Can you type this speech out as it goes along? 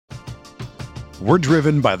We're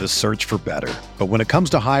driven by the search for better. But when it comes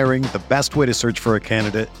to hiring, the best way to search for a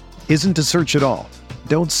candidate isn't to search at all.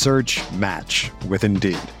 Don't search, match with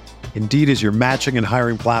Indeed. Indeed is your matching and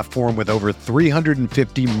hiring platform with over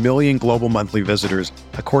 350 million global monthly visitors,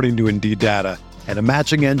 according to Indeed data, and a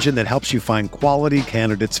matching engine that helps you find quality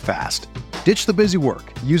candidates fast. Ditch the busy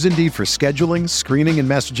work. Use Indeed for scheduling, screening, and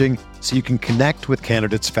messaging so you can connect with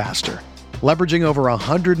candidates faster. Leveraging over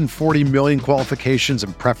 140 million qualifications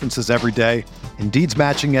and preferences every day, Indeed's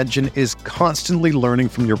matching engine is constantly learning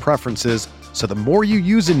from your preferences, so the more you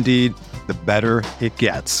use Indeed, the better it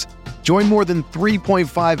gets. Join more than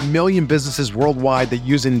 3.5 million businesses worldwide that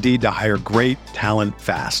use Indeed to hire great talent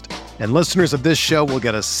fast. And listeners of this show will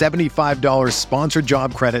get a $75 sponsored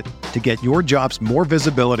job credit to get your jobs more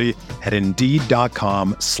visibility at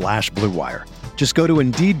Indeed.com/Blue Wire. Just go to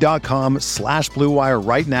Indeed.com/Blue Wire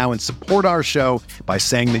right now and support our show by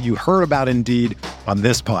saying that you heard about Indeed on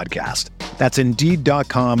this podcast. That's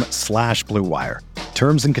Indeed.com/Blue Wire.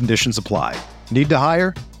 Terms and conditions apply. Need to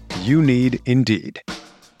hire? You need Indeed.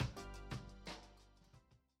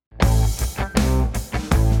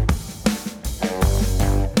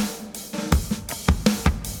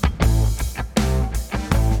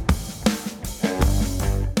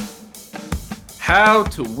 How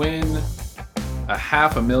to win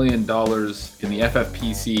 $500,000 in the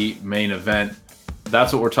FFPC main event.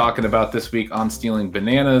 That's what we're talking about this week on Stealing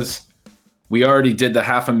Bananas. We already did the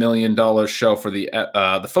 $500,000 show for the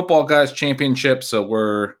Football Guys Championship, so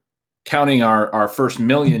we're counting our first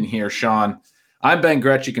million here, Sean. I'm Ben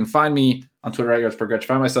Gretsch. You can find me on Twitter at @YardsPerGretsch.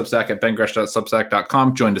 Find my Substack at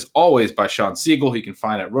bengretsch.substack.com. Joined as always by Sean Siegel, who you can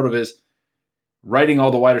find at RotoViz. Writing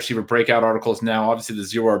all the wide receiver breakout articles now. Obviously, the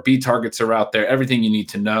 0RB targets are out there. Everything you need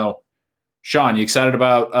to know. Sean, you excited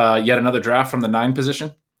about yet another draft from the 9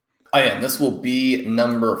 position? I am. This will be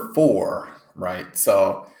number 4, right?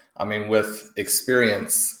 So, I mean, with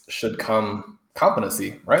experience should come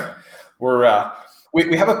competency, right?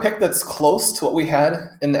 We have a pick that's close to what we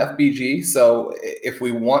had in the FBG. So if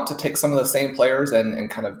we want to take some of the same players and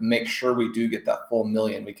kind of make sure we do get that full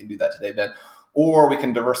million, we can do that today, Ben. Or we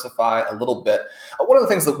can diversify a little bit. One of the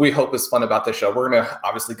things that we hope is fun about this show, we're going to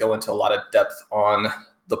obviously go into a lot of depth on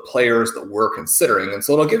the players that we're considering. And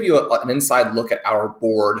so it'll give you an inside look at our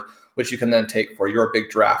board, which you can then take for your big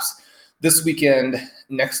drafts this weekend,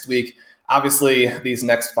 next week. Obviously, these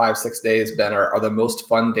next 5-6 days, Ben, are the most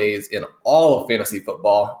fun days in all of fantasy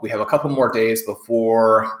football. We have a couple more days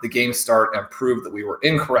before the games start and prove that we were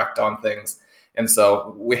incorrect on things. And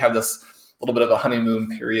so we have this little bit of a honeymoon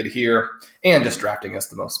period here, and just drafting is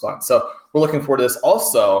the most fun. So we're looking forward to this.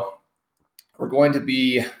 Also, we're going to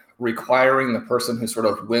be requiring the person who sort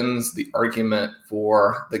of wins the argument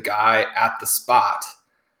for the guy at the spot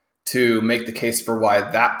to make the case for why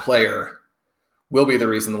that player will be the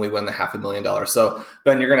reason that we win the $500,000. So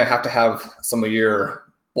Ben, you're going to have some of your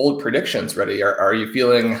bold predictions ready. Are you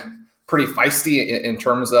feeling pretty feisty in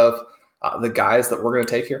terms of the guys that we're going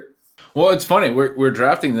to take here? Well, it's funny. We're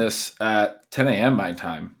drafting this at 10 a.m. my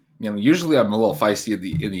time. Usually I'm a little feisty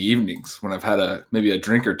in the evenings when I've had maybe a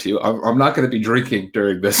drink or two. I'm not going to be drinking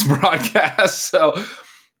during this broadcast, so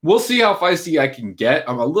we'll see how feisty I can get.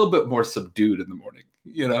 I'm a little bit more subdued in the morning,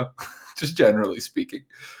 just generally speaking.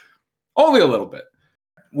 Only a little bit.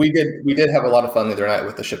 We did have a lot of fun the other night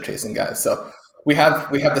with the ship chasing guys. So we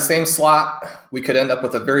have the same slot. We could end up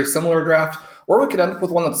with a very similar draft, or we could end up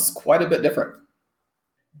with one that's quite a bit different.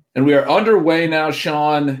 And we are underway now,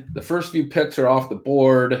 Sean. The first few picks are off the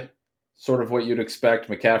board, sort of what you'd expect.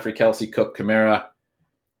 McCaffrey, Kelsey, Cook, Kamara.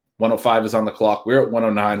 105 is on the clock. We're at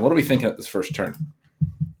 109. What are we thinking at this first turn?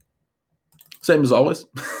 Same as always.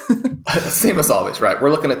 Same as always, right?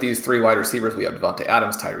 We're looking at these 3 wide receivers. We have Devontae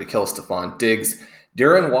Adams, Tyreek Hill, Stephon Diggs.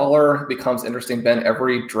 Darren Waller becomes interesting, Ben.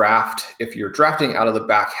 Every draft, if you're drafting out of the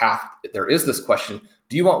back half, there is this question.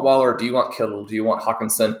 Do you want Waller? Do you want Kittle? Do you want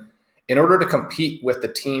Hawkinson? In order to compete with the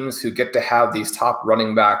teams who get to have these top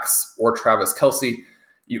running backs or Travis Kelce,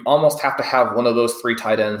 you almost have to have one of those 3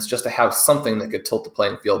 tight ends just to have something that could tilt the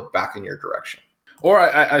playing field back in your direction. Or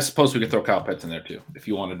I suppose we could throw Kyle Pitts in there too, if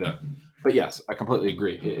you wanted to. But yes, I completely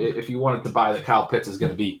agree. If you wanted to buy that Kyle Pitts is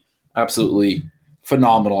going to be absolutely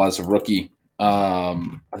phenomenal as a rookie, I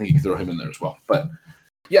think you can throw him in there as well. But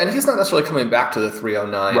yeah, and he's not necessarily coming back to the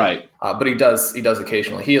 309, right? But he does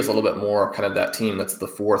occasionally. He is a little bit more kind of that team that's the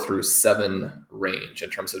 4 through 7 range in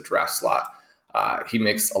terms of draft slot. He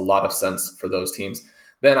makes a lot of sense for those teams.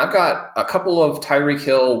 Then I've got a couple of Tyreek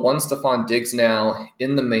Hill, one Stephon Diggs now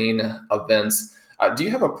in the main events. Do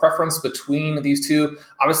you have a preference between these two?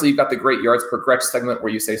 Obviously, you've got the great yards per Gretsch segment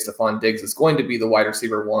where you say Stephon Diggs is going to be the wide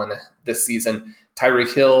receiver 1 this season.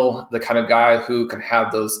 Tyreek Hill, the kind of guy who can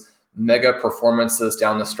have those mega performances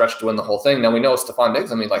down the stretch to win the whole thing. Now we know Stephon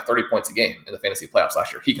Diggs, like 30 points a game in the fantasy playoffs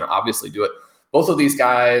last year. He can obviously do it. Both of these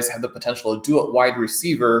guys have the potential to do it wide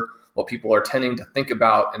receiver, what people are tending to think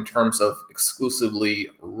about in terms of exclusively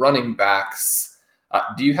running backs.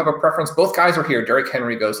 Do you have a preference? Both guys are here. Derrick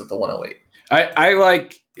Henry goes at the 108. I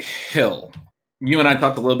like Hill. You and I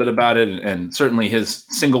talked a little bit about it, and certainly his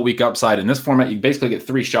single week upside in this format. You basically get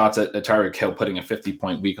 3 shots at Tyreek Hill putting a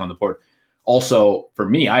 50-point week on the board. Also, for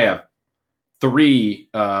me, I have 3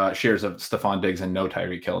 shares of Stephon Diggs and no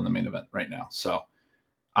Tyreek Hill in the main event right now. So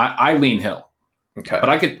I lean Hill. Okay. But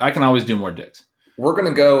I can always do more Diggs. We're going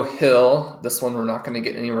to go Hill. This one, we're not going to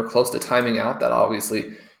get anywhere close to timing out. That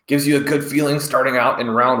obviously gives you a good feeling starting out in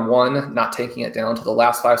round 1, not taking it down to the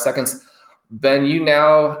last 5 seconds. Ben, you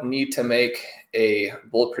now need to make a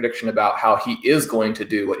bold prediction about how he is going to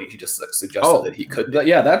do what he just suggested that he could do.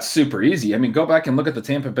 Yeah, that's super easy. Go back and look at the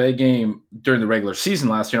Tampa Bay game during the regular season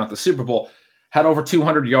last year, not the Super Bowl. Had over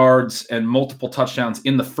 200 yards and multiple touchdowns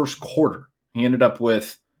in the first quarter. He ended up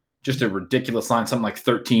with just a ridiculous line, something like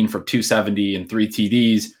 13 for 270 and 3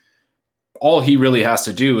 TDs. All he really has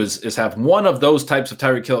to do is have one of those types of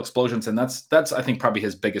Tyreek Hill explosions, and that's I think probably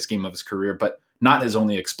his biggest game of his career, but not his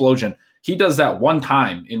only explosion. He does that one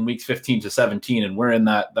time in weeks 15 to 17, and we're in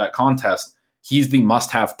that contest. He's the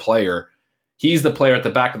must-have player. He's the player at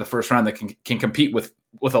the back of the first round that can compete with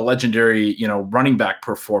a legendary, running back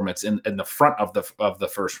performance in the front of the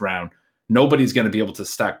first round. Nobody's going to be able to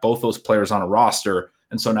stack both those players on a roster,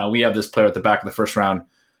 and so now we have this player at the back of the first round.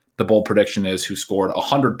 The bold prediction is who scored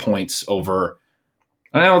 100 points over,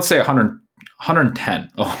 let's say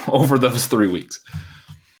 110 over those 3 weeks.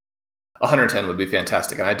 110 would be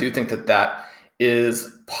fantastic. And I do think that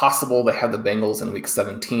is possible. They have the Bengals in week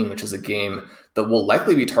 17, which is a game that we'll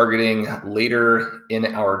likely be targeting later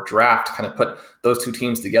in our draft, kind of put those 2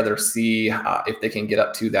 teams together, see if they can get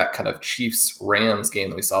up to that kind of Chiefs-Rams game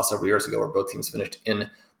that we saw several years ago where both teams finished in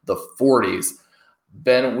the 40s.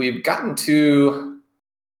 Ben, we've gotten to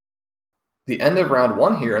the end of round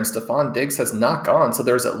 1 here, and Stephon Diggs has not gone. So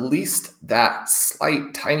there's at least that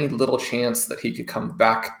slight, tiny little chance that he could come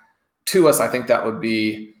back to us. I think that would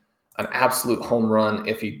be an absolute home run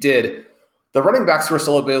if he did. The running backs who are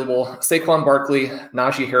still available, Saquon Barkley,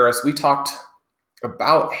 Najee Harris. We talked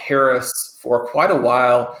about Harris for quite a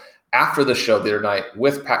while after the show the other night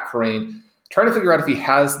with Pat Kerrane, trying to figure out if he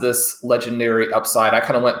has this legendary upside. I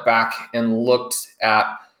kind of went back and looked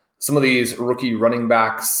at some of these rookie running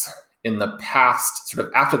backs in the past. Sort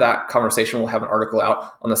of after that conversation, we'll have an article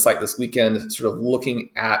out on the site this weekend, sort of looking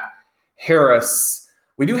at Harris.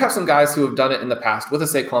 We do have some guys who have done it in the past with a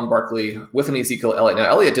Saquon Barkley, with an Ezekiel Elliott. Now,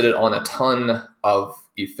 Elliott did it on a ton of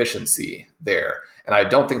efficiency there, and I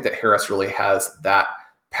don't think that Harris really has that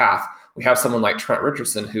path. We have someone like Trent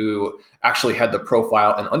Richardson who actually had the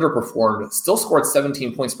profile and underperformed, still scored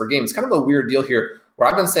 17 points per game. It's kind of a weird deal here where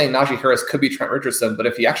I've been saying Najee Harris could be Trent Richardson, but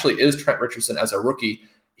if he actually is Trent Richardson as a rookie,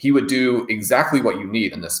 he would do exactly what you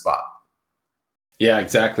need in this spot. Yeah,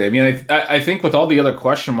 exactly. I think with all the other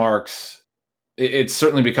question marks, it's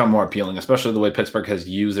certainly become more appealing, especially the way Pittsburgh has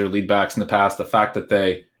used their lead backs in the past. The fact that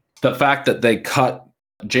they cut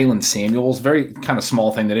Jalen Samuels, very kind of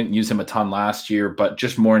small thing. They didn't use him a ton last year, but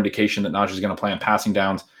just more indication that Najee's going to play on passing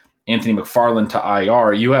downs. Anthony McFarland to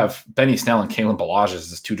IR. You have Benny Snell and Kalen Ballage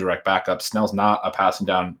as 2 direct backups. Snell's not a passing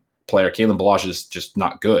down player. Kalen Ballage is just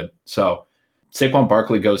not good. So Saquon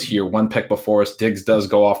Barkley goes here, 1 pick before us. Diggs does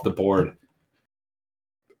go off the board.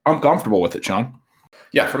 I'm comfortable with it, Sean.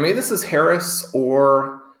 Yeah, for me, this is Harris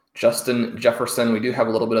or Justin Jefferson. We do have a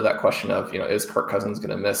little bit of that question of, is Kirk Cousins going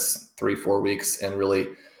to miss 3-4 weeks and really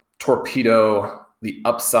torpedo the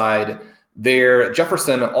upside there?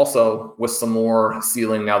 Jefferson also with some more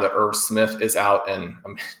ceiling now that Irv Smith is out, and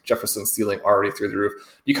Jefferson's ceiling already through the roof.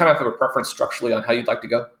 Do you kind of have a preference structurally on how you'd like to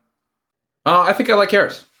go? I think I like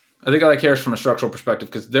Harris. I think I like Harris from a structural perspective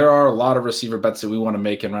because there are a lot of receiver bets that we want to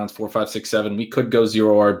make in rounds 4, 5, 6, 7. We could go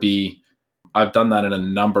 0 RB. I've done that in a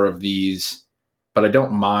number of these, but I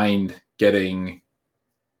don't mind getting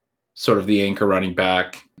sort of the anchor running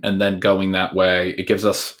back and then going that way. It gives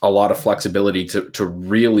us a lot of flexibility to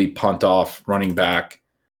really punt off running back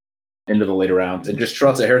into the later rounds and just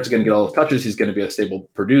trust that Harris is going to get all the touches. He's going to be a stable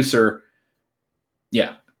producer.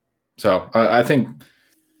 Yeah. So I think,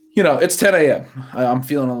 it's 10 a.m. I'm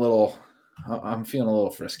feeling a little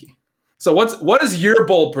frisky. So what is your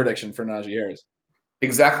bold prediction for Najee Harris?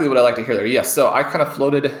 Exactly what I like to hear there. Yes. So I kind of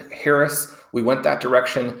floated Harris. We went that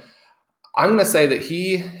direction. I'm going to say that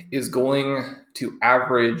he is going to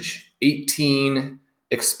average 18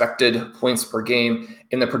 expected points per game.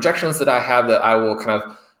 In the projections that I have that I will kind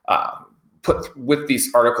of put with this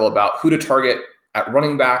article about who to target at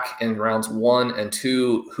running back in rounds 1 and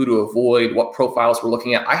 2, who to avoid, what profiles we're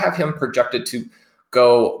looking at, I have him projected to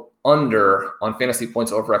go under on fantasy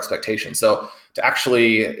points over expectation. So to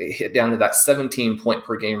actually hit down to that 17 point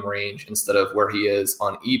per game range instead of where he is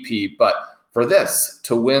on EP. But for this,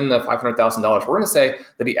 to win the $500,000, we're going to say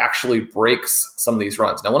that he actually breaks some of these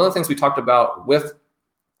runs. Now, one of the things we talked about with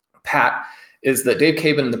Pat is that Dave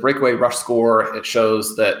Caban in the breakaway rush score, it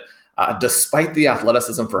shows that despite the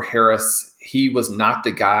athleticism for Harris, he was not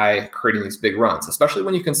the guy creating these big runs, especially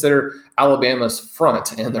when you consider Alabama's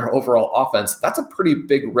front and their overall offense. That's a pretty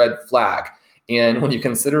big red flag. And when you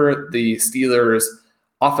consider the Steelers'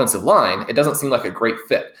 offensive line, it doesn't seem like a great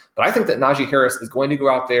fit. But I think that Najee Harris is going to go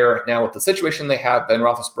out there now with the situation they have. Ben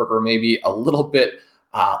Roethlisberger maybe a little bit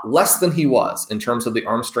less than he was in terms of the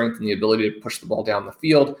arm strength and the ability to push the ball down the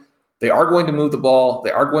field. They are going to move the ball. They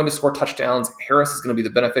are going to score touchdowns. Harris is going to be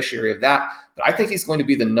the beneficiary of that. But I think he's going to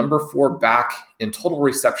be the number 4 back in total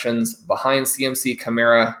receptions behind CMC,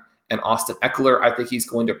 Kamara, and Austin Eckler. I think he's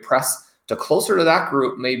going to press to closer to that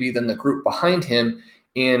group maybe than the group behind him.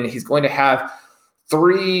 And he's going to have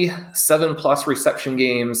 3 7+ reception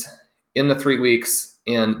games in the 3 weeks.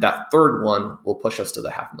 And that third one will push us to the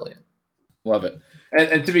 $500,000. Love it.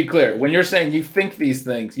 And to be clear, when you're saying you think these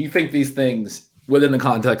things within the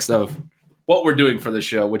context of what we're doing for the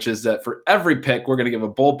show, which is that for every pick, we're going to give a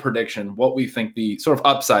bold prediction, what we think the sort of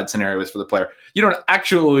upside scenario is for the player. You don't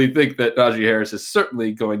actually think that Najee Harris is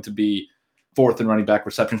certainly going to be 4th in running back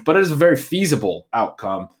receptions, but it is a very feasible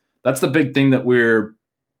outcome. That's the big thing that we're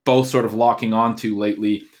both sort of locking onto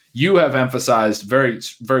lately. You have emphasized very,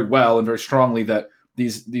 very well and very strongly that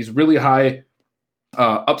these really high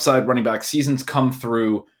upside running back seasons come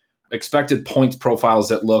through expected points profiles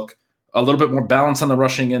that look a little bit more balance on the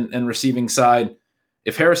rushing and receiving side.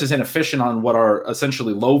 If Harris is inefficient on what are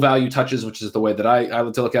essentially low value touches, which is the way that I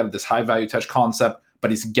like to look at it, this high value touch concept,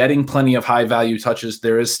 but he's getting plenty of high value touches,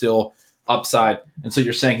 there is still upside. And so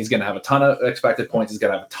you're saying he's going to have a ton of expected points. He's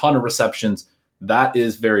going to have a ton of receptions. That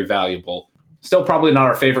is very valuable. Still probably not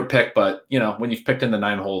our favorite pick, but when you've picked in the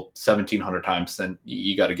 9-hole 1,700 times, then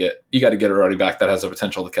you got to get a running back that has the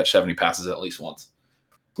potential to catch 70 passes at least once.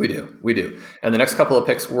 We do. And the next couple of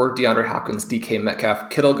picks were DeAndre Hopkins, DK Metcalf.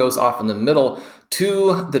 Kittle goes off in the middle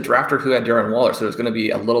to the drafter who had Darren Waller. So there's going to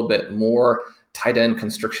be a little bit more tight end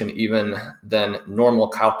constriction even than normal.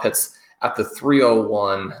 Kyle Pitts at the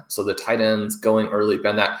 301. So the tight ends going early.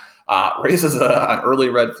 Ben, that raises an early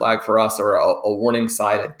red flag for us, or a warning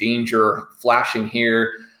sign, a danger flashing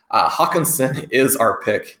here. Hawkinson is our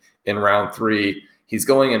pick in round 3. He's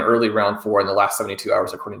going in early round 4 in the last 72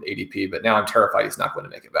 hours, according to ADP, but now I'm terrified he's not going to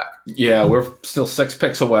make it back. Yeah, we're still 6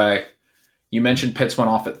 picks away. You mentioned Pitts went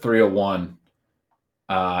off at 301,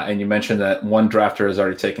 and you mentioned that one drafter has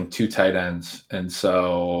already taken 2 tight ends, and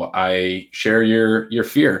so I share your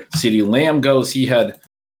fear. CeeDee Lamb goes, he had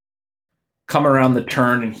come around the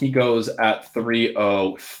turn, and he goes at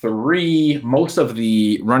 303. Most of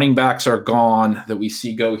the running backs are gone that we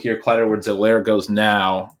see go here. Clyde Edwards-Helaire goes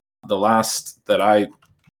now. The last that I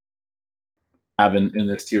have in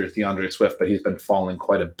this tier is DeAndre Swift, but he's been falling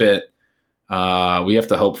quite a bit. We have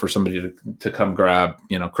to hope for somebody to come grab,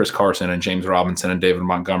 Chris Carson and James Robinson and David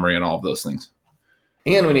Montgomery and all of those things.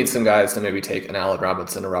 And we need some guys to maybe take an Allen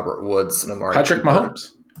Robinson, a Robert Woods, and Amari Patrick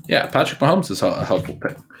Mahomes. Yeah, Patrick Mahomes is a helpful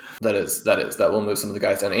pick. That will move some of the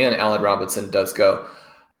guys down. And Allen Robinson does go.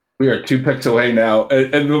 We are 2 picks away now.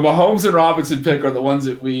 And the Mahomes and Robinson pick are the ones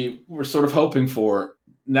that we were sort of hoping for.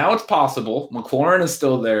 Now it's possible. McLaurin is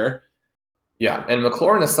still there. Yeah, and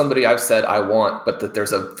McLaurin is somebody I've said I want, but that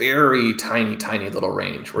there's a very tiny, tiny little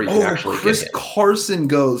range where you can actually Chris get him. Carson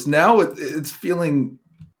goes. Now it's feeling...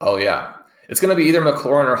 Oh, yeah. It's going to be either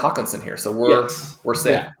McLaurin or Hawkinson here, so we're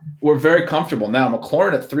safe. Yeah, we're very comfortable. Now,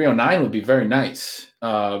 McLaurin at 309 would be very nice.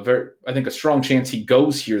 I think a strong chance he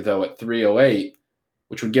goes here, though, at 308,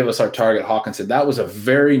 which would give us our target Hawkinson. That was a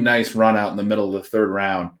very nice run out in the middle of the 3rd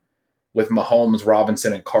round, with Mahomes,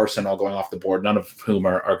 Robinson, and Carson all going off the board, none of whom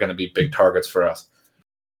are going to be big targets for us.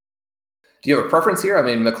 Do you have a preference here? I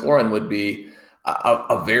mean, McLaurin would be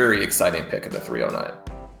a very exciting pick at the 309.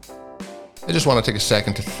 I just want to take a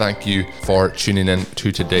second to thank you for tuning in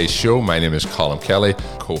to today's show. My name is Colin Kelly,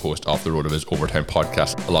 co-host of the RotoViz Overtime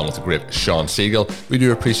podcast, along with the great Sean Siegel. We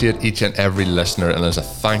do appreciate each and every listener, and as a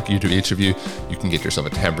thank you to each of you, you can get yourself a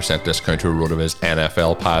 10% discount to a RotoViz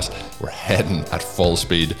NFL pass. We're heading at full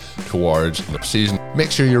speed towards the season. Make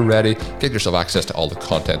sure you're ready. Get yourself access to all the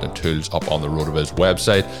content and tools up on the RotoViz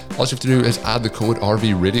website. All you have to do is add the code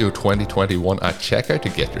RVRadio2021 at checkout to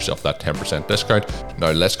get yourself that 10% discount. Now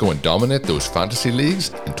let's go and dominate those fantasy leagues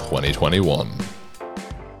in 2021.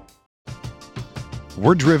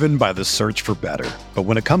 We're driven by the search for better. But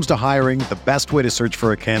when it comes to hiring, the best way to search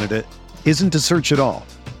for a candidate isn't to search at all.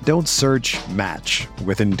 Don't search, match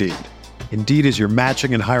with Indeed. Indeed is your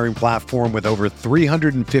matching and hiring platform with over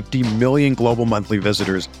 350 million global monthly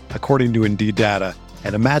visitors, according to Indeed data,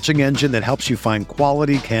 and a matching engine that helps you find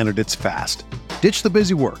quality candidates fast. Ditch the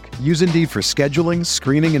busy work. Use Indeed for scheduling,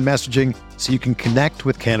 screening, and messaging so you can connect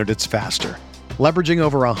with candidates faster. Leveraging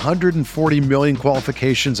over 140 million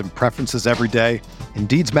qualifications and preferences every day,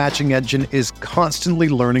 Indeed's matching engine is constantly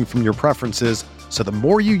learning from your preferences, so the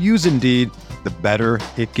more you use Indeed, the better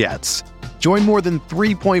it gets. Join more than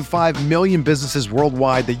 3.5 million businesses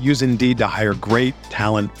worldwide that use Indeed to hire great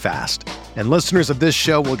talent fast. And listeners of this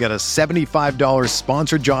show will get a $75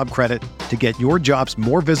 sponsored job credit to get your jobs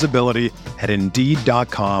more visibility at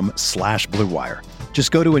Indeed.com/Blue Wire.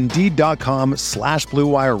 Just go to Indeed.com/Blue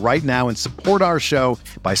Wire right now and support our show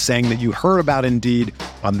by saying that you heard about Indeed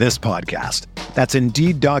on this podcast. That's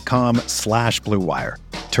Indeed.com/Blue Wire.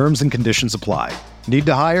 Terms and conditions apply. Need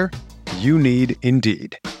to hire? You need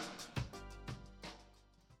Indeed.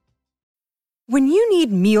 When you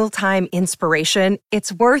need mealtime inspiration,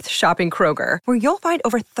 it's worth shopping Kroger, where you'll find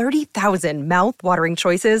over 30,000 mouth-watering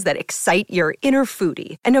choices that excite your inner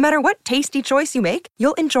foodie. And no matter what tasty choice you make,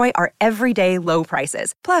 you'll enjoy our everyday low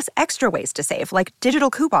prices, plus extra ways to save, like digital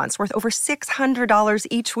coupons worth over $600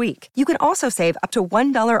 each week. You can also save up to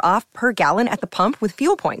 $1 off per gallon at the pump with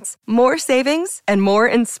fuel points. More savings and more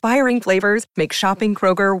inspiring flavors make shopping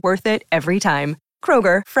Kroger worth it every time.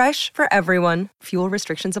 Kroger, fresh for everyone. Fuel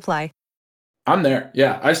restrictions apply. I'm there.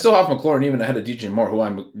 Yeah, I still have McLaurin even ahead of DJ Moore, who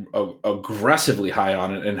I'm aggressively high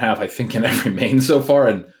on and have, I think, in every main so far,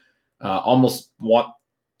 and almost want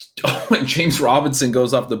when James Robinson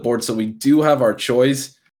goes off the board. So we do have our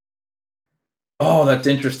choice. Oh, that's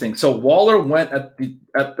interesting. So Waller went at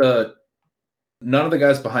the none of the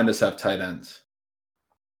guys behind us have tight ends.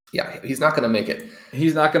 Yeah, he's not going to make it.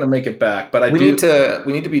 He's not going to make it back. But we need to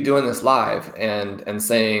be doing this live and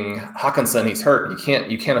saying Hawkinson, he's hurt.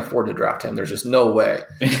 You can't afford to draft him. There's just no way.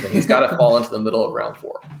 He's got to fall into the middle of round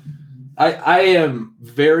 4. I am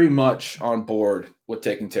very much on board with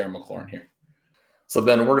taking Terry McLaurin here. So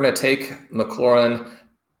Ben, we're going to take McLaurin.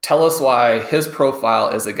 Tell us why his profile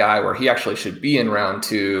is a guy where he actually should be in round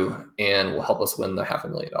 2 and will help us win the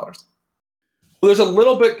 $500,000. Well, there's a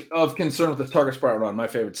little bit of concern with the targets per out run, my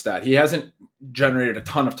favorite stat. He hasn't generated a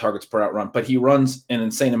ton of targets per out run, but he runs an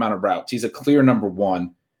insane amount of routes. He's a clear number 1.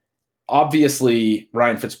 Obviously,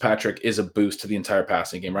 Ryan Fitzpatrick is a boost to the entire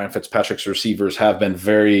passing game. Ryan Fitzpatrick's receivers have been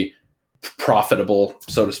very profitable,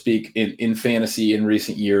 so to speak, in fantasy in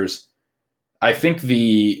recent years. I think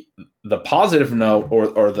the positive note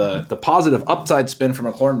or the positive upside spin for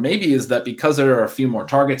McLaurin maybe is that because there are a few more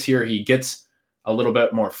targets here, he gets a little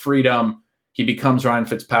bit more freedom. He becomes Ryan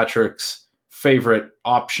Fitzpatrick's favorite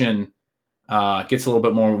option, gets a little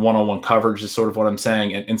bit more one-on-one coverage is sort of what I'm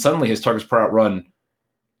saying. And suddenly his targets per out run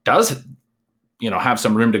does, have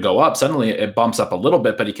some room to go up. Suddenly it bumps up a little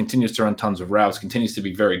bit, but he continues to run tons of routes, continues to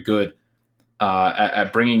be very good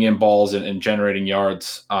at bringing in balls and generating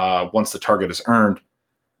yards once the target is earned.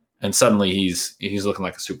 And suddenly he's looking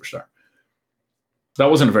like a superstar. That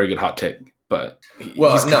wasn't a very good hot take, but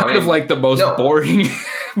he's kind of like the most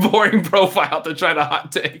boring profile to try to hot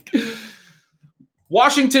take.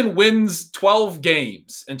 Washington wins 12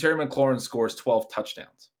 games and Terry McLaurin scores 12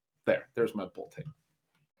 touchdowns. There's my bold take.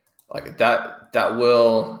 Like that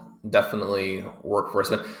will definitely work for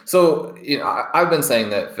us. So, I've been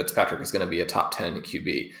saying that Fitzpatrick is going to be a top 10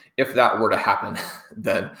 QB. If that were to happen,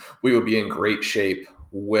 then we would be in great shape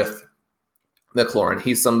with McLaurin.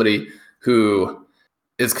 He's somebody who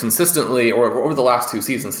is consistently, or over the last 2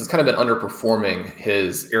 seasons, has kind of been underperforming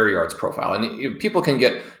his air yards profile. And people can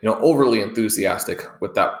get, overly enthusiastic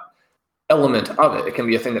with that element of it. It can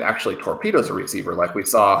be a thing that actually torpedoes a receiver, like we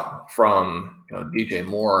saw from DJ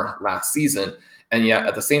Moore last season. And yet,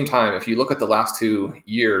 at the same time, if you look at the last 2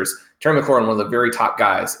 years, Terry McLaurin, one of the very top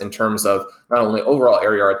guys in terms of not only overall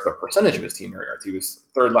air yards, but percentage of his team air yards. He was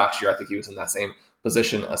 3rd last year. I think he was in that same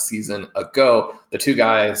position a season ago. The 2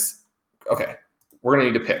 guys, okay, we're going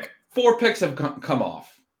to need to pick. 4 picks have come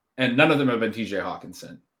off, and none of them have been TJ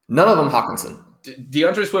Hawkinson. None of them Hawkinson.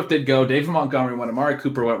 DeAndre Swift did go. David Montgomery went. Amari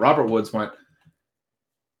Cooper went. Robert Woods went.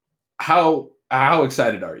 How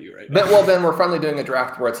excited are you right now? Well, then we're finally doing a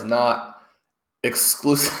draft where it's not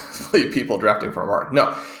exclusively people drafting for Amari.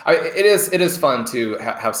 No, it is fun to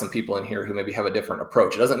have some people in here who maybe have a different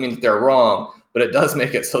approach. It doesn't mean that they're wrong, but it does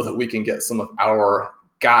make it so that we can get some of our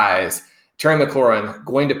guys. Terry McLaurin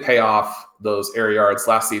going to pay off those air yards.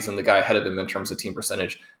 Last season, the guy ahead of him in terms of team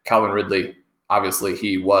percentage, Calvin Ridley, obviously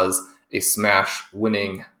he was a smash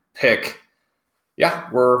winning pick. Yeah,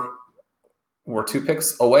 we're 2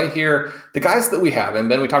 picks away here. The guys that we have, and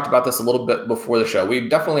Ben, we talked about this a little bit before the show. We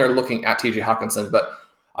definitely are looking at TJ Hockenson, but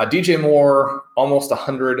DJ Moore, almost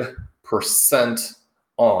 100%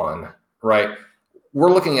 on, right?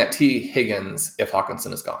 We're looking at T. Higgins if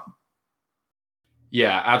Hockenson is gone.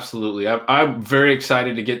 Yeah, absolutely. I'm very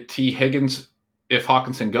excited to get T. Higgins if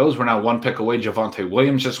Hockenson goes. We're now 1 pick away. Javonte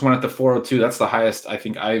Williams just went at the 402. That's the highest I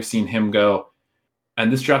think I've seen him go. And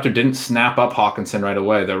this drafter didn't snap up Hockenson right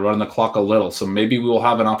away. They're running the clock a little. So maybe we will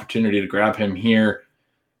have an opportunity to grab him here.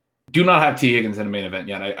 Do not have T. Higgins in a main event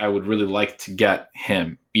yet. I would really like to get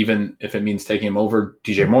him, even if it means taking him over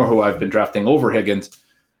DJ Moore, who I've been drafting over Higgins,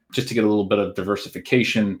 just to get a little bit of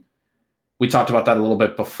diversification. We talked about that a little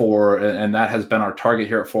bit before, and that has been our target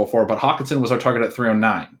here at 404. But Hockenson was our target at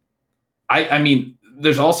 309. I mean,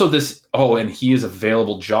 there's also this, and he is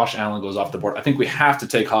available. Josh Allen goes off the board. I think we have to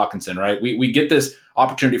take Hockenson, right? We get this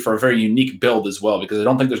opportunity for a very unique build as well, because I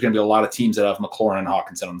don't think there's going to be a lot of teams that have McLaurin and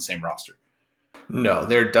Hockenson on the same roster. No,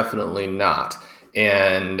 they're definitely not.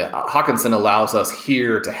 And Hockenson allows us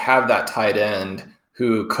here to have that tight end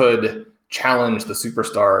who could challenge the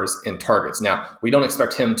superstars in targets. Now, we don't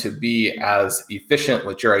expect him to be as efficient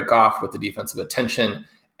with Jared Goff with the defensive attention,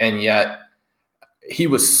 and yet he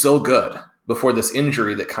was so good before this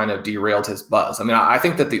injury that kind of derailed his buzz. I mean, I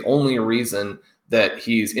think that the only reason that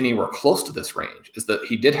he's anywhere close to this range is that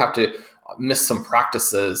he did have to miss some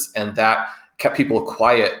practices, and that kept people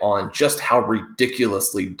quiet on just how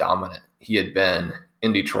ridiculously dominant he had been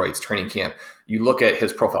in Detroit's training camp. You look at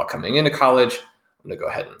his profile coming into college. I'm going to go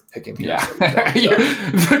ahead and pick him here. Yeah.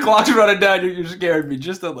 The clock's running down. You're scared me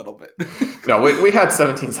just a little bit. No, we had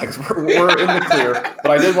 17 seconds. We're in the clear,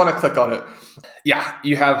 but I did want to click on it. Yeah,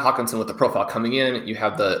 you have Hockenson with the profile coming in. You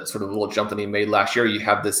have the sort of little jump that he made last year. You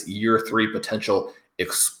have this year 3 potential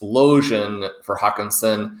explosion for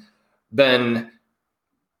Hockenson. Ben,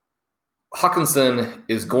 Hockenson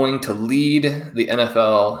is going to lead the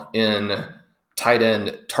NFL in tight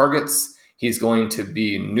end targets. He's going to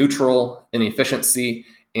be neutral in efficiency,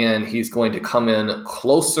 and he's going to come in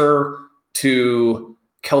closer to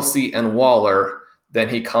Kelce and Waller than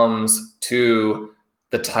he comes to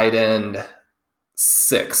the tight end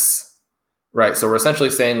 6, right? So we're essentially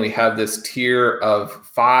saying we have this tier of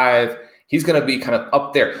 5. He's going to be kind of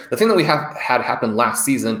up there. The thing that we had happen last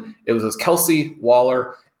season, it was Kelce,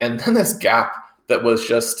 Waller, and then this gap that was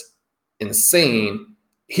just insane.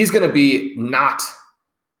 He's going to be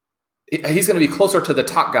closer to the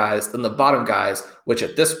top guys than the bottom guys, which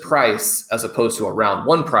at this price, as opposed to a round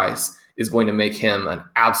 1 price, is going to make him an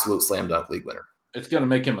absolute slam dunk league winner. It's going to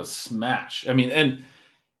make him a smash. I mean,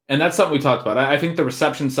 and that's something we talked about. I think the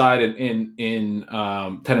reception side in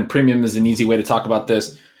tight end premium is an easy way to talk about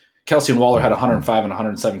this. Kelce and Waller had 105 and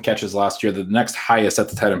 107 catches last year. The next highest at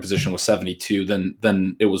the tight end position was 72.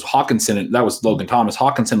 Then it was Hockenson, and that was Logan Thomas.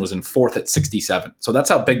 Hockenson was in 4th at 67. So that's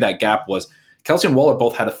how big that gap was. Kelce and Waller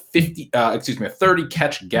both had a 30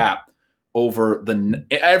 catch gap over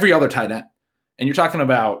every other tight end. And you're talking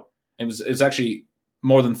about, it's actually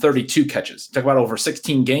more than 32 catches. Talk about over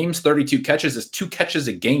 16 games, 32 catches is 2 catches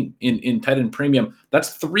a game in tight end premium.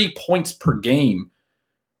 That's 3 points per game,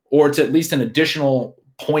 or it's at least an additional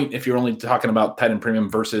point if you're only talking about tight end premium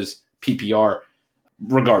versus PPR.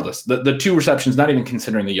 Regardless, the 2 receptions, not even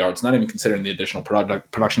considering the yards, not even considering the additional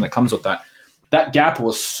production that comes with that. That gap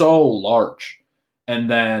was so large. And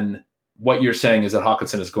then what you're saying is that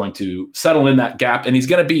Hockenson is going to settle in that gap, and he's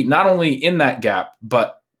going to be not only in that gap,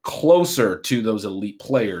 but closer to those elite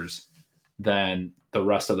players than the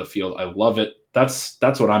rest of the field. I love it. That's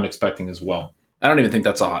what I'm expecting as well. I don't even think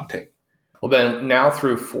that's a hot take. Well, Ben, now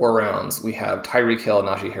through 4 rounds, we have Tyreek Hill,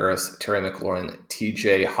 Najee Harris, Terry McLaurin,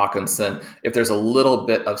 TJ Hockenson. If there's a little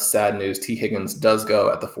bit of sad news, T. Higgins does go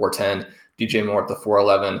at the 410, DJ Moore at the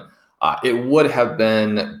 411. It would have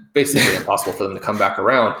been basically impossible for them to come back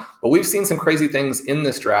around. But we've seen some crazy things in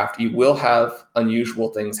this draft. You will have unusual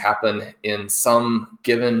things happen in some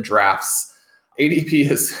given drafts. ADP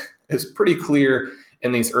is pretty clear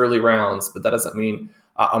in these early rounds, but that doesn't mean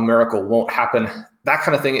a miracle won't happen. That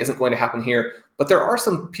kind of thing isn't going to happen here. But there are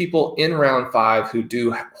some people in round 5 who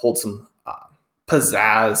do hold some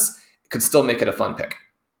pizzazz, could still make it a fun pick.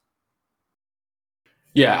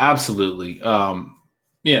 Yeah, absolutely.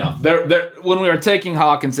 There. When we were taking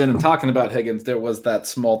Hockenson and talking about Higgins, there was that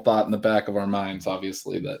small thought in the back of our minds,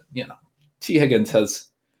 obviously, that T. Higgins has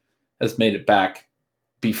made it back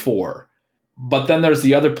before. But then there's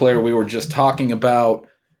the other player we were just talking about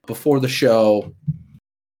before the show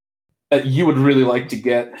that you would really like to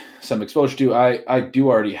get some exposure to. I do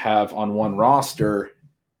already have on one roster,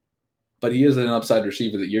 but he is an upside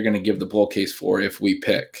receiver that you're going to give the bull case for if we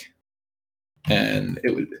pick. And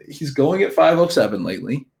he's going at 507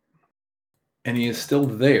 lately, and he is still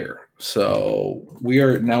there. So we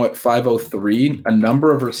are now at 503. A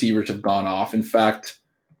number of receivers have gone off. In fact,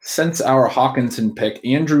 since our Hawkinson pick,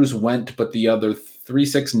 Andrews went, but the other 3,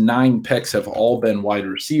 6, 9 picks have all been wide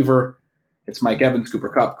receiver. It's Mike Evans, Cooper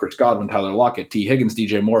Kupp, Chris Godwin, Tyler Lockett, T. Higgins,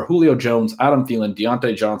 DJ Moore, Julio Jones, Adam Thielen,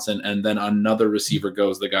 Deontay Johnson, and then another receiver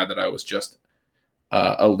goes, the guy that I was just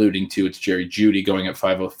alluding to. It's Jerry Jeudy going at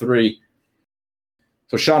 503.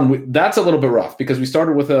 So, Sean, that's a little bit rough because we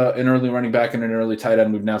started with an early running back and an early tight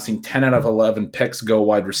end. We've now seen 10 out of 11 picks go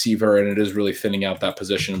wide receiver, and it is really thinning out that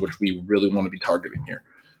position, which we really want to be targeting here.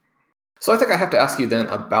 So I think I have to ask you then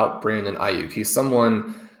about Brandon Ayuk. He's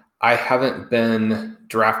someone I haven't been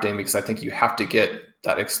drafting because I think you have to get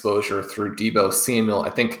that exposure through Deebo Samuel. I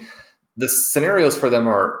think the scenarios for them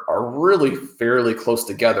are really fairly close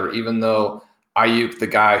together, even though Ayuk, the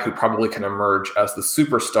guy who probably can emerge as the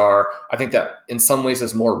superstar, I think that in some ways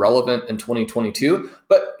is more relevant in 2022.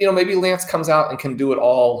 But, maybe Lance comes out and can do it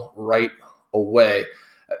all right away.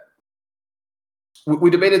 We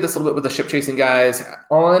debated this a little bit with the ship chasing guys.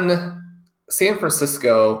 On San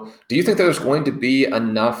Francisco, do you think there's going to be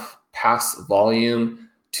enough pass volume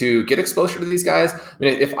to get exposure to these guys? I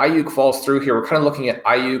mean, if Ayuk falls through here, we're kind of looking at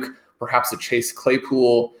Ayuk, perhaps a Chase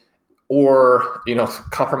Claypool, or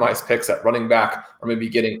compromise picks at running back, or maybe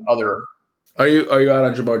getting other. Are you out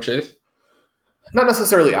on Ja'Marr Chase? Not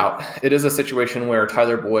necessarily out. It is a situation where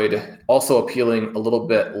Tyler Boyd, also appealing, a little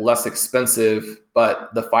bit less expensive,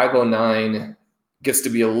 but the 509 gets to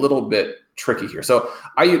be a little bit tricky here. So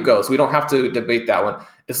Ayuk goes. We don't have to debate that one.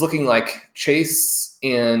 It's looking like Chase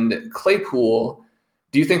and Claypool.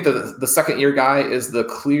 Do you think that the second-year guy is the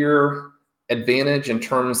clear advantage in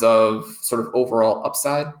terms of sort of overall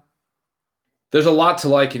upside? There's a lot to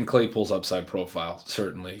like in Claypool's upside profile,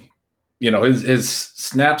 certainly. His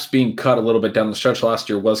snaps being cut a little bit down the stretch last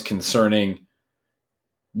year was concerning.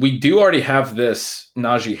 We do already have this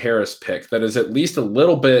Najee Harris pick that is at least a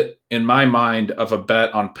little bit, in my mind, of a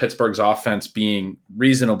bet on Pittsburgh's offense being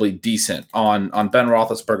reasonably decent, on Ben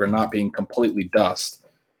Roethlisberger not being completely dust.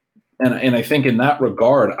 And I think in that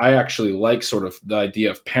regard, I actually like sort of the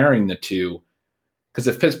idea of pairing the two. Because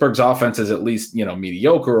if Pittsburgh's offense is at least,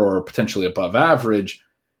 mediocre or potentially above average,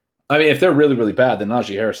 I mean, if they're really, really bad, then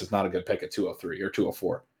Najee Harris is not a good pick at 203 or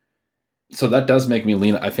 204. So that does make me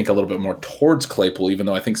lean, I think, a little bit more towards Claypool, even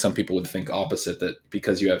though I think some people would think opposite, that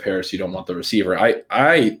because you have Harris, you don't want the receiver.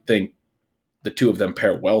 I think the two of them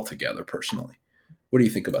pair well together, personally. What do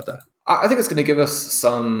you think about that? I think it's going to give us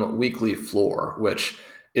some weekly floor, which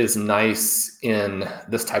is nice in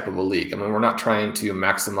this type of a league. I mean, we're not trying to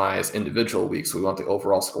maximize individual weeks. We want the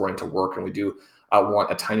overall scoring to work, and we do want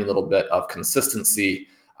a tiny little bit of consistency.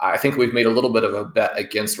 I think we've made a little bit of a bet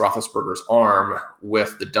against Roethlisberger's arm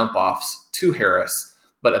with the dump offs to Harris,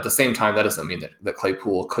 but at the same time, that doesn't mean that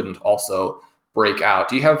Claypool couldn't also break out.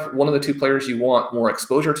 Do you have one of the two players you want more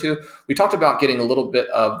exposure to? We talked about getting a little bit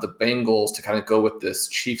of the Bengals to kind of go with this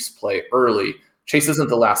Chiefs play early. Chase isn't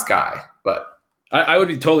the last guy, but I would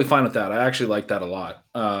be totally fine with that. I actually like that a lot.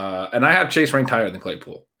 And I have Chase ranked higher than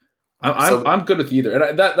Claypool. I'm good with either.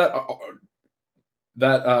 And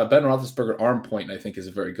that Ben Roethlisberger arm point, I think, is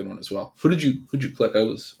a very good one as well. Who did you click?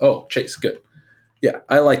 Chase. Good. Yeah,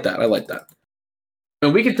 I like that.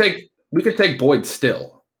 And we could take Boyd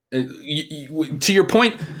still. To your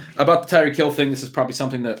point about the Tyreek Hill thing, this is probably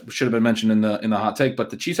something that should have been mentioned in the hot take. But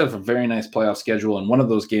the Chiefs have a very nice playoff schedule, and one of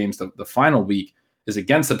those games, the final week, is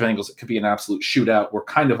against the Bengals. It could be an absolute shootout. We're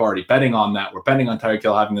kind of already betting on that. We're betting on Tyreek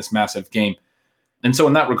Hill having this massive game. And so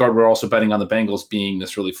in that regard, we're also betting on the Bengals being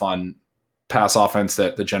this really fun pass offense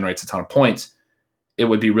that generates a ton of points. It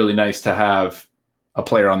would be really nice to have a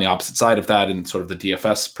player on the opposite side of that in sort of the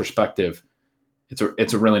DFS perspective.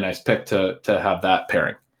 It's a really nice pick to have that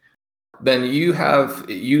pairing. Ben,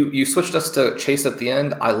 you switched us to Chase at the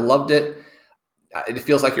end. I loved it. It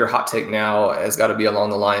feels like your hot take now has got to be along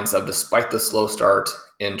the lines of, despite the slow start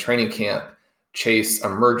in training camp, Chase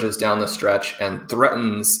emerges down the stretch and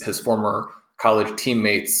threatens his former college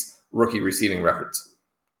teammates' rookie receiving records.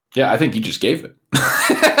 Yeah, I think you just gave it.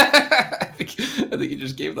 I think you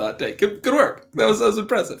just gave the hot take. Good work. That was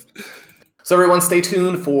impressive. So everyone, stay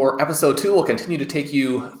tuned for episode 2. We'll continue to take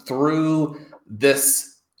you through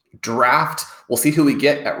this draft. We'll see who we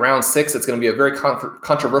get at round 6. It's going to be a very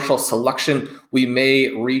controversial selection. We may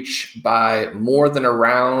reach by more than a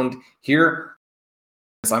round here.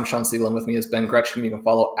 I'm Sean Siegel, and with me is Ben Gretch, whom you can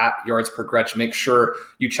follow at Yards Per Gretch. Make sure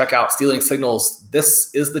you check out Stealing Signals.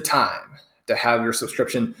 This is the time to have your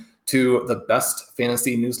subscription to the best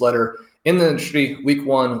fantasy newsletter in the industry. Week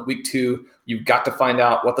 1, week 2, you've got to find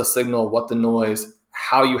out what the signal, what the noise,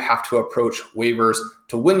 how you have to approach waivers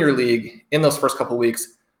to win your league in those first couple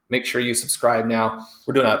weeks. Make sure you subscribe now.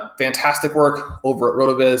 We're doing a fantastic work over at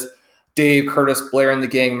RotoViz. Dave, Curtis, Blair, and the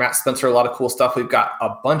gang, Matt Spencer, a lot of cool stuff. We've got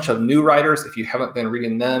a bunch of new writers. If you haven't been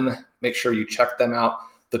reading them, make sure you check them out.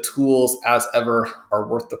 The tools, as ever, are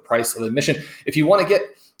worth the price of admission. If you want to get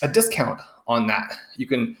a discount on that, you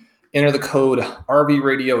can enter the code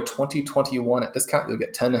RVRadio2021 at discount. You'll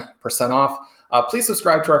get 10% off. Please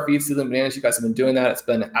subscribe to our feed, Stealing Bananas. You guys have been doing that. It's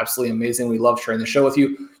been absolutely amazing. We love sharing the show with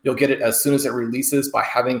you. You'll get it as soon as it releases by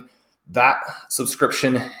having that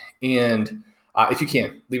subscription. And if you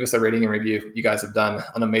can, leave us a rating and review. You guys have done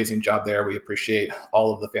an amazing job there. We appreciate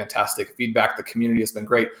all of the fantastic feedback. The community has been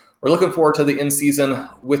great. We're looking forward to the in-season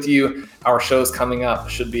with you. Our shows coming up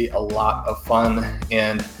should be a lot of fun.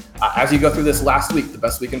 And as you go through this last week, the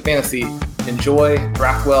best week in fantasy, enjoy,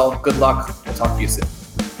 draft well, good luck. We'll talk to you soon.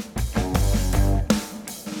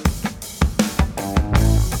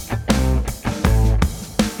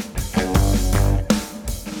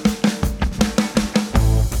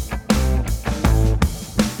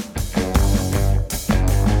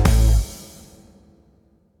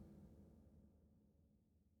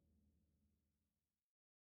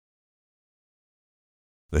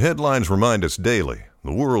 The headlines remind us daily,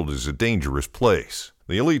 the world is a dangerous place.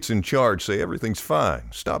 The elites in charge say everything's fine,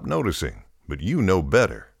 stop noticing. But you know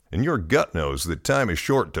better. And your gut knows that time is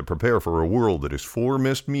short to prepare for a world that is 4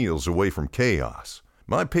 missed meals away from chaos.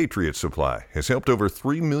 My Patriot Supply has helped over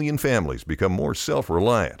 3 million families become more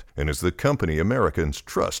self-reliant and is the company Americans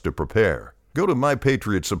trust to prepare. Go to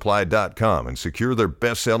MyPatriotSupply.com and secure their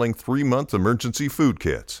best-selling 3-month emergency food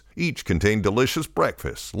kits. Each contain delicious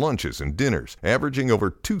breakfasts, lunches, and dinners, averaging over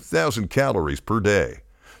 2,000 calories per day.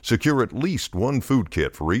 Secure at least 1 food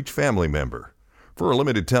kit for each family member. For a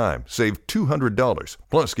limited time, save $200,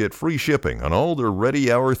 plus get free shipping on all their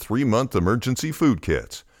Ready Hour 3-month emergency food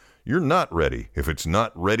kits. You're not ready if it's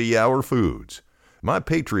not Ready Hour Foods. My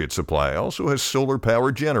Patriot Supply also has solar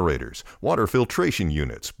power generators, water filtration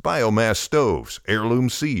units, biomass stoves, heirloom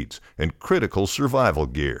seeds, and critical survival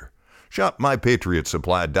gear. Shop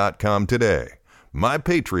MyPatriotSupply.com today.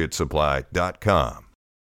 MyPatriotSupply.com.